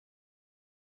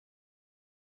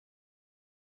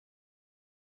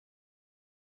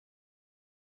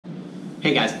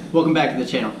Hey guys, welcome back to the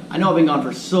channel. I know I've been gone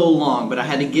for so long, but I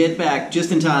had to get back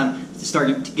just in time to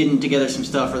start getting together some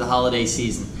stuff for the holiday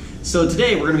season. So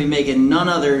today we're going to be making none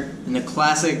other than the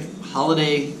classic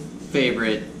holiday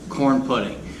favorite, corn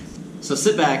pudding. So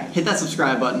sit back, hit that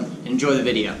subscribe button, and enjoy the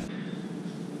video.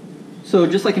 So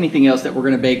just like anything else that we're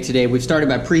going to bake today, we've started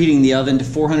by preheating the oven to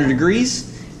 400 degrees.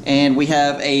 And we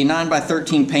have a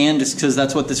 9x13 pan just because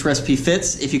that's what this recipe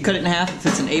fits. If you cut it in half, it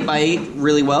fits an 8x8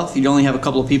 really well if you only have a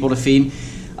couple of people to feed.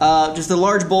 Just a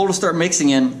large bowl to start mixing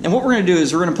in. And what we're going to do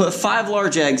is we're going to put 5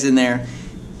 large eggs in there,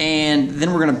 and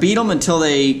then we're going to beat them until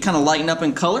they kind of lighten up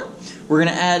in color. We're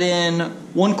going to add in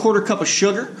 1/4 cup of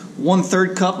sugar,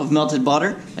 1/3 cup of melted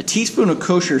butter, a teaspoon of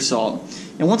kosher salt.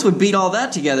 And once we beat all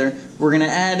that together, we're going to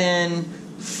add in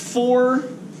 4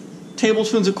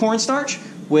 tablespoons of cornstarch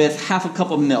with half a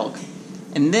cup of milk.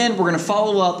 And then we're going to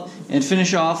follow up and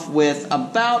finish off with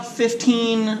about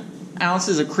 15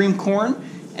 ounces of cream corn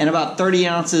and about 30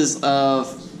 ounces of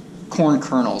corn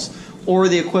kernels, or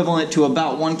the equivalent to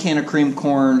about 1 can of cream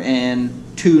corn and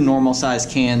 2 normal sized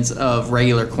cans of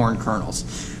regular corn kernels.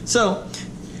 So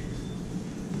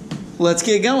let's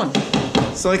get going.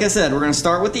 So like I said, we're going to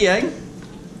start with the egg,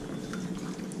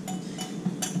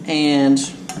 and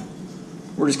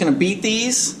we're just going to beat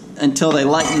these until they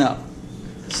lighten up.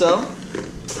 So,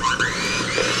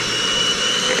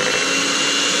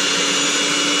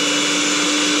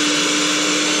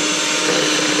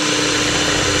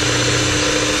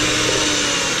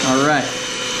 all right.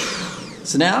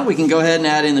 So now we can go ahead and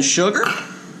add in the sugar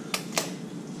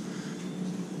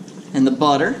and the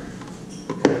butter.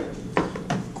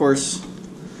 Of course,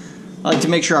 I like to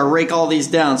make sure I rake all these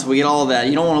down so we get all of that.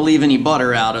 You don't want to leave any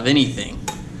butter out of anything.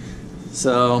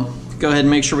 So go ahead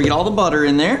and make sure we get all the butter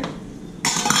in there,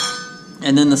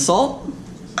 and then the salt.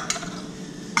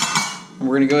 And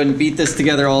we're going to go ahead and beat this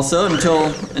together also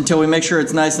until we make sure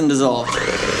it's nice and dissolved.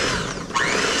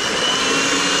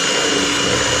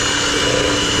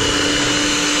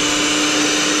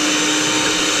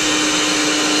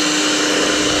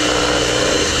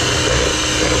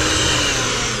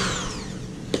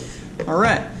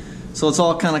 Alright, so it's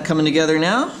all kind of coming together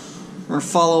now. We're going to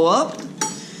follow up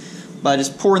by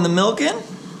just pouring the milk in.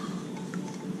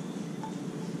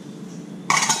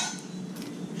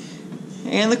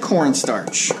 And the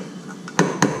cornstarch.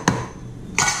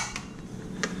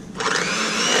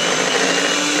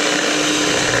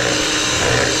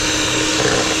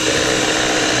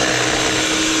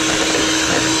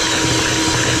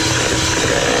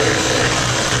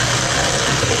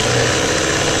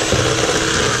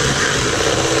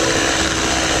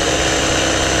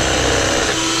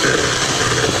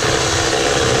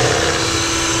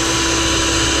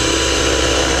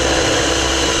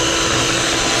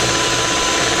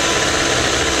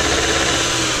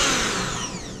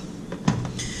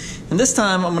 And this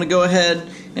time I'm going to go ahead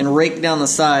and rake down the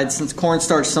sides, since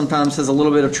cornstarch sometimes has a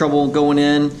little bit of trouble going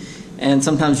in, and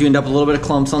sometimes you end up with a little bit of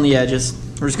clumps on the edges.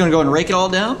 We're just going to go and rake it all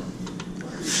down,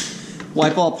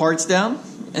 wipe all parts down,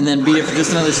 and then beat it for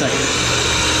just another second.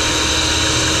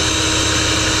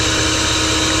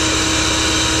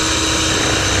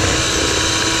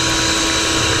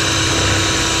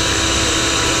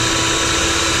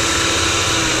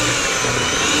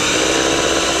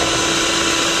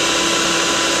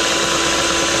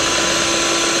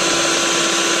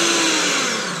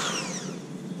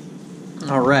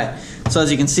 Alright, so as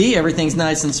you can see, everything's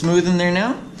nice and smooth in there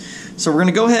now. So we're going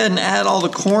to go ahead and add all the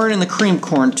corn and the cream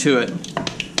corn to it.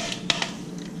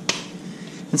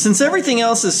 And since everything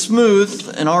else is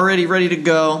smooth and already ready to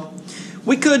go,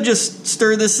 we could just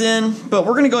stir this in, but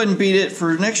we're going to go ahead and beat it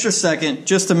for an extra second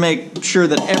just to make sure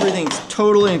that everything's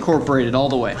totally incorporated all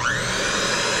the way.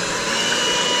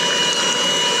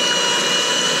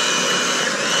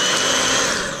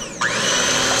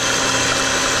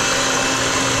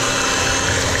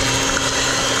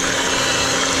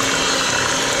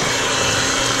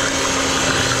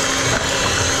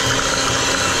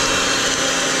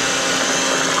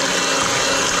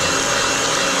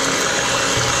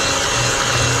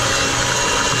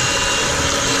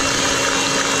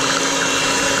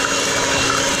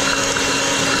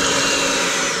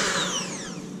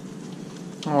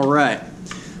 Alright,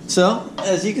 so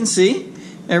as you can see,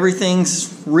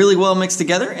 everything's really well mixed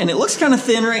together, and it looks kind of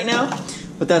thin right now,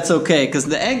 but that's okay because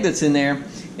the egg that's in there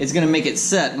is going to make it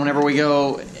set whenever we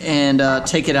go and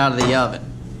take it out of the oven.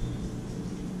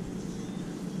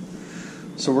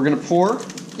 So we're going to pour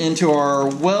into our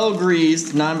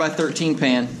well-greased 9x13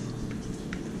 pan.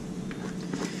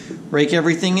 Rake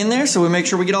everything in there so we make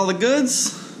sure we get all the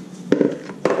goods,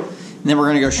 and then we're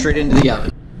going to go straight into the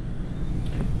oven.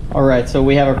 Alright, so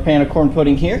we have our pan of corn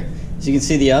pudding here. As you can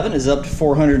see, the oven is up to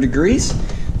 400 degrees.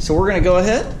 So we're going to go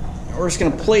ahead and we're just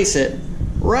going to place it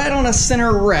right on a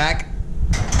center rack.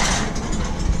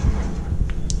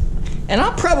 And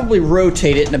I'll probably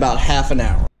rotate it in about half an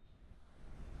hour.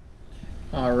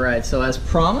 Alright, so as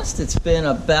promised, it's been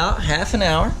about half an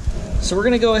hour. So we're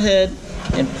going to go ahead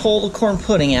and pull the corn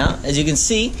pudding out. As you can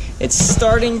see, it's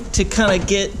starting to kind of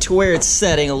get to where it's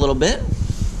setting a little bit.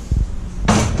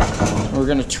 We're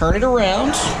going to turn it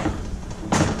around.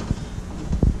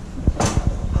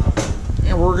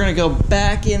 And we're going to go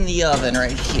back in the oven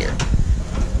right here.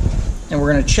 And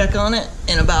we're going to check on it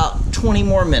in about 20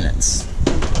 more minutes.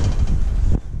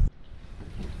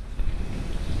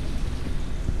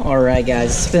 Alright guys,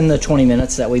 it's been the 20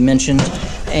 minutes that we mentioned,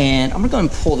 and I'm going to go ahead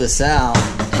and pull this out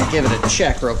and give it a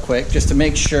check real quick just to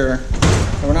make sure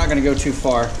that we're not going to go too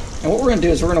far. And what we're going to do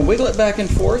is we're going to wiggle it back and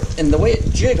forth, and the way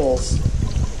it jiggles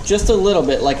just a little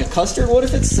bit like a custard would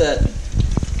if it's set,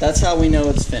 that's how we know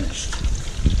it's finished.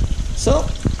 So,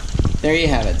 there you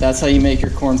have it. That's how you make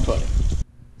your corn pudding.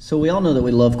 So we all know that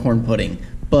we love corn pudding,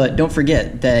 but don't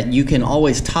forget that you can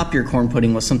always top your corn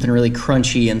pudding with something really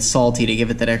crunchy and salty to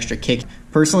give it that extra kick.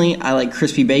 Personally, I like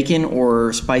crispy bacon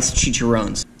or spiced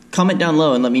chicharrones. Comment down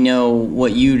low and let me know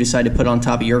what you decide to put on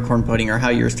top of your corn pudding or how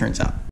yours turns out.